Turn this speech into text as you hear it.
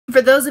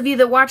For those of you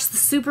that watched the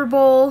Super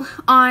Bowl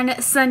on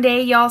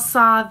Sunday, y'all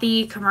saw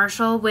the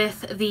commercial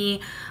with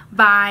the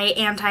Bai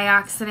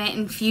antioxidant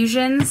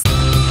infusions.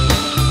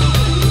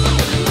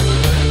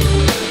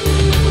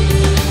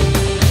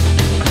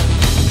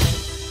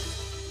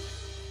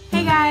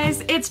 Hey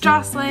guys, it's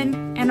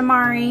Jocelyn and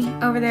Amari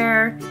over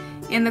there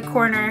in the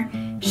corner.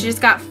 She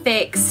just got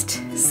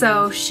fixed,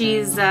 so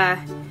she's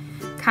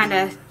kind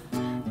of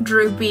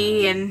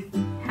droopy and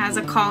has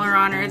a collar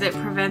on her that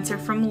prevents her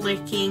from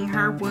licking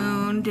her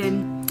wound,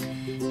 and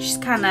she's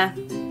kind of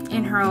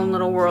in her own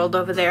little world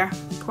over there.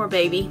 Poor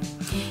baby.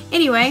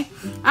 Anyway,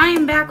 I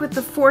am back with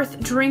the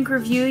 4th drink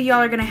review. Y'all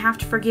are gonna have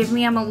to forgive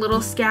me. I'm a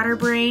little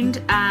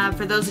scatterbrained.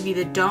 For those of you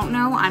that don't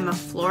know, I'm a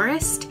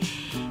florist,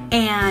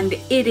 and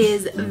it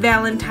is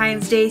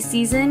Valentine's Day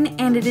season,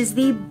 and it is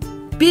the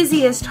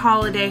busiest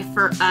holiday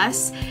for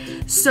us.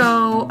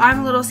 So I'm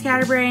a little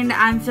scatterbrained.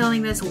 I'm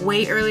filming this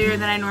way earlier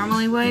than I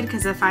normally would,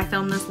 because if I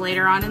film this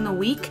later on in the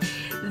week,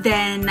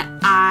 then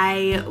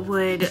I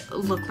would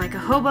look like a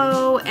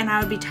hobo and I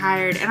would be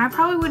tired, and I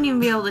probably wouldn't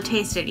even be able to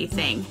taste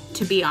anything,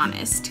 to be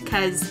honest,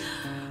 because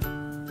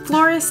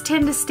florists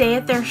tend to stay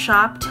at their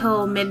shop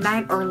till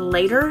midnight or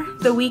later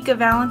the week of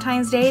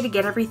Valentine's Day to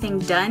get everything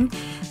done.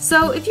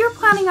 So if you're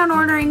planning on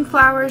ordering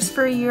flowers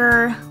for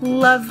your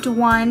loved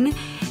one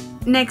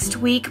next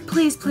week,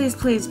 please, please,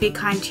 please be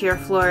kind to your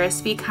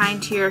florists, be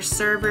kind to your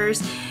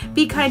servers,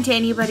 be kind to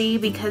anybody,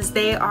 because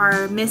they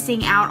are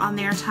missing out on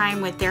their time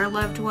with their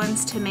loved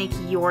ones to make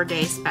your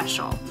day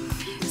special.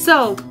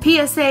 So,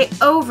 PSA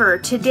over.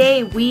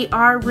 Today we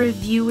are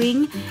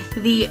reviewing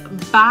the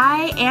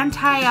Bai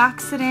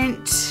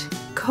Antioxidant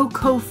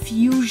Cocoa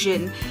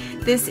Fusion.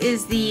 This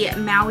is the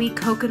Maui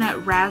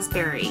Coconut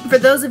Raspberry. For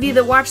those of you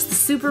that watched the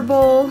Super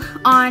Bowl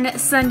on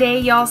Sunday,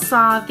 y'all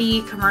saw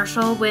the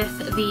commercial with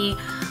the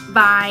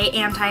Bai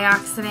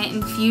antioxidant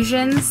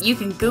infusions. You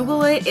can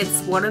Google it.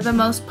 It's one of the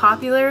most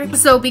popular.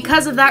 So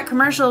because of that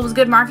commercial, it was a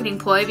good marketing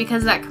ploy.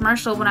 Because of that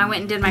commercial, when I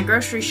went and did my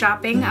grocery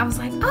shopping, I was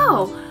like,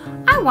 oh,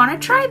 I want to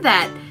try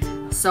that.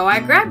 So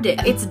I grabbed it.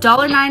 It's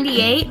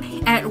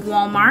 $1.98 at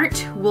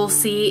Walmart. We'll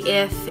see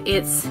if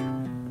it's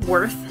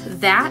worth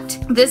that.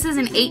 This is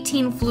an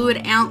 18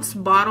 fluid ounce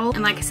bottle,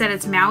 and like I said,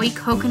 it's Maui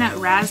coconut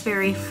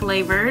raspberry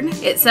flavored.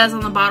 It says on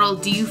the bottle,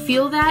 do you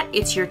feel that?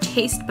 It's your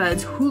taste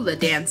buds hula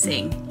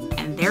dancing.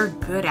 And they're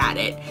good at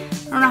it.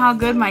 I don't know how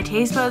good my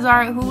taste buds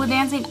are at hula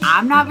dancing.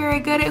 I'm not very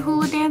good at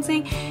hula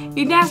dancing.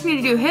 You can ask me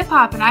to do hip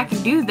hop and I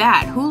can do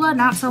that. Hula,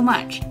 not so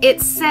much.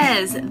 It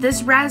says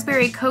this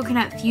raspberry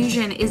coconut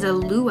fusion is a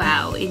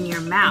luau in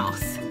your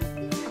mouth.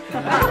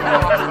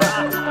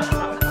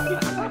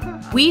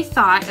 We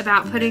thought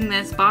about putting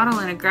this bottle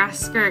in a grass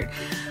skirt,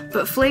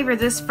 but flavor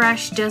this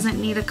fresh doesn't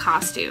need a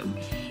costume.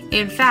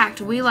 In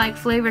fact, we like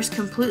flavors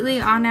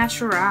completely au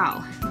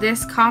natural.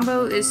 This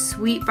combo is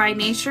sweet by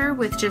nature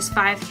with just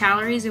 5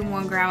 calories and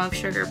 1 gram of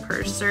sugar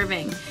per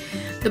serving.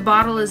 The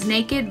bottle is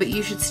naked, but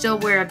you should still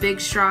wear a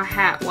big straw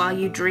hat while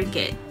you drink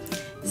it.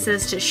 It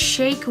says to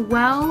shake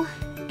well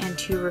and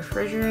to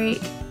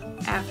refrigerate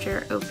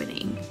after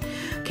opening.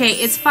 Okay,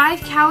 it's 5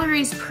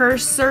 calories per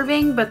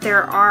serving, but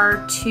there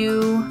are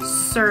 2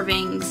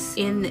 servings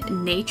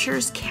in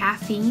Nature's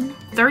Caffeine.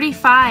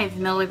 35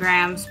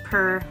 milligrams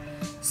per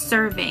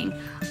serving,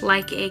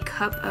 like a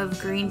cup of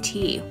green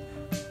tea.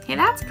 Okay,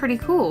 that's pretty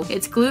cool.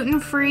 It's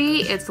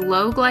gluten-free, it's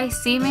low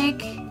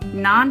glycemic,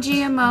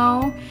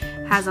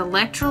 non-GMO, has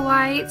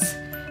electrolytes,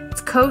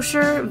 it's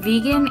kosher,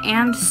 vegan,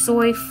 and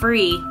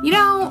soy-free. You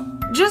know,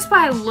 just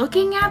by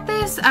looking at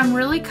this, I'm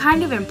really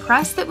kind of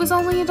impressed that it was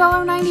only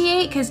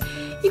 $1.98, because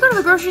you go to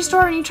the grocery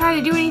store and you try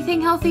to do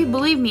anything healthy,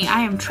 believe me,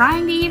 I am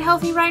trying to eat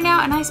healthy right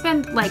now, and I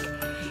spend like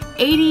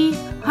 $80,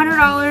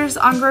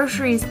 $100 on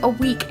groceries a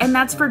week, and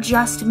that's for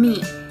just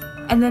me.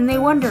 And then they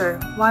wonder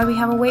why we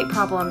have a weight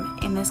problem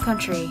in this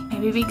country.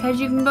 Maybe because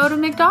you can go to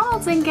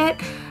McDonald's and get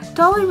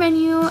dollar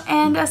menu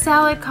and a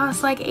salad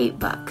costs like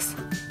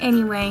 $8.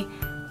 Anyway,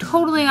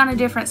 totally on a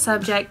different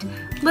subject.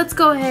 Let's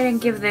go ahead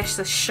and give this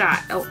a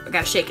shot. Oh, I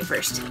gotta shake it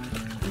first.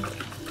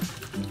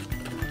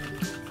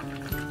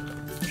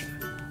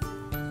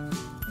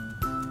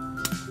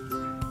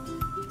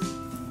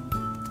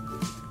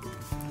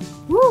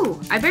 Woo!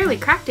 I barely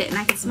cracked it and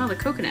I can smell the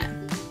coconut.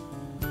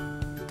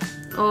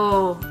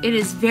 Oh, it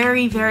is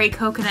very, very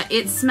coconut.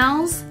 It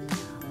smells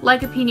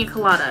like a pina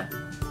colada,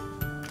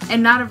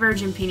 and not a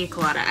virgin pina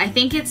colada. I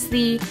think it's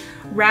the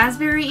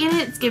raspberry in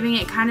it. It's giving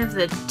it kind of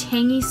the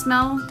tangy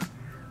smell.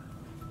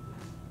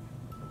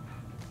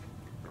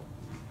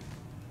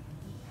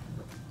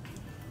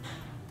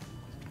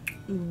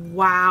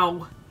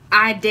 Wow,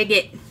 I dig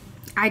it.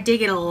 I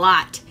dig it a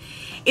lot.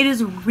 It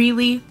is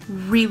really,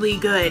 really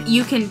good.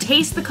 You can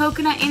taste the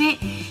coconut in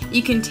it.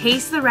 You can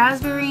taste the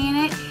raspberry in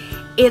it.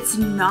 It's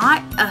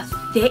not a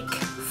thick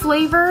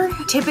flavor.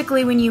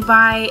 Typically when you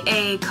buy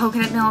a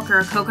coconut milk or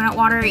a coconut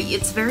water,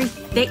 it's very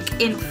thick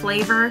in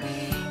flavor.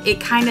 It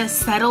kind of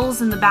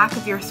settles in the back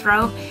of your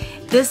throat.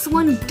 This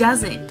one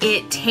doesn't.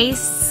 It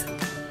tastes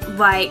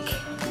like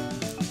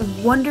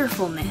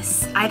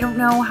wonderfulness. I don't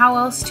know how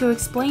else to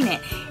explain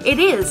it. It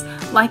is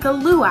like a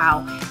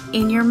luau.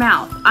 in your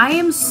mouth. I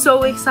am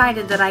so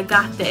excited that I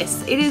got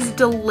this. It is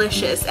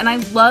delicious, and I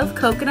love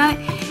coconut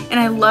and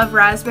I love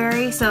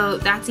raspberry, so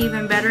that's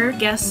even better.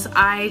 Guess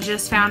I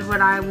just found what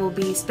I will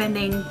be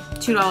spending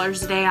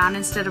 $2 a day on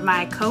instead of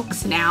my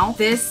Cokes now.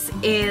 This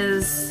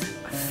is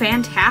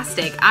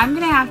fantastic. I'm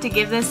gonna have to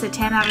give this a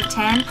 10 out of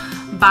 10.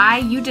 Bai,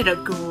 you did a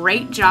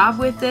great job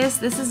with this.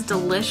 This is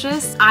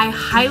delicious. I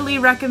highly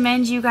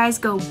recommend you guys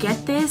go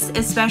get this,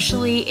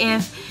 especially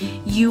if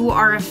you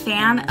are a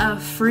fan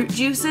of fruit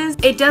juices.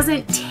 It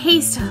doesn't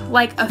taste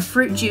like a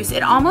fruit juice.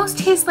 It almost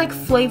tastes like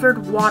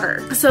flavored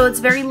water. So it's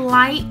very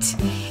light.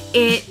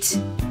 It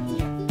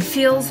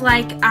feels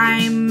like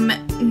I'm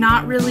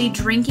not really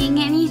drinking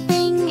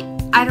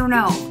anything. I don't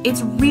know.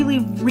 It's really,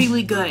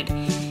 really good.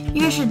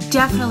 You guys should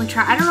definitely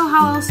try. I don't know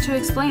how else to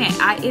explain it.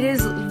 It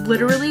is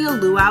literally a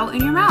luau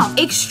in your mouth.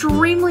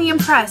 Extremely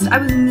impressed. I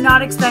was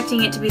not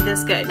expecting it to be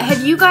this good.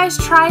 Have you guys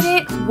tried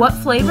it? What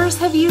flavors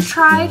have you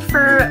tried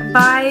for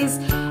Bai's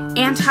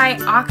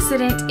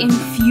antioxidant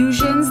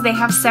infusions? They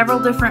have several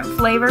different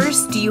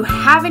flavors. Do you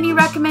have any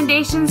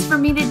recommendations for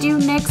me to do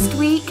next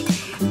week?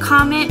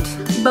 Comment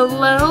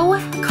below.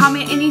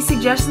 Comment any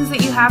suggestions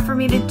that you have for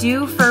me to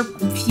do for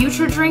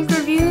future drink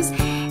reviews.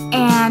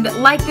 And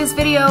like this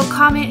video,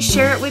 comment,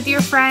 share it with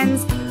your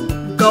friends.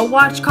 Go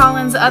watch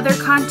Colin's other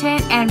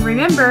content. And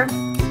remember,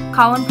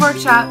 Colin Pork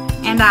Chop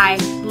and I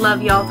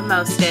love y'all the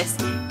mostest.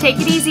 Take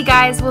it easy,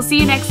 guys. We'll see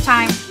you next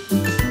time.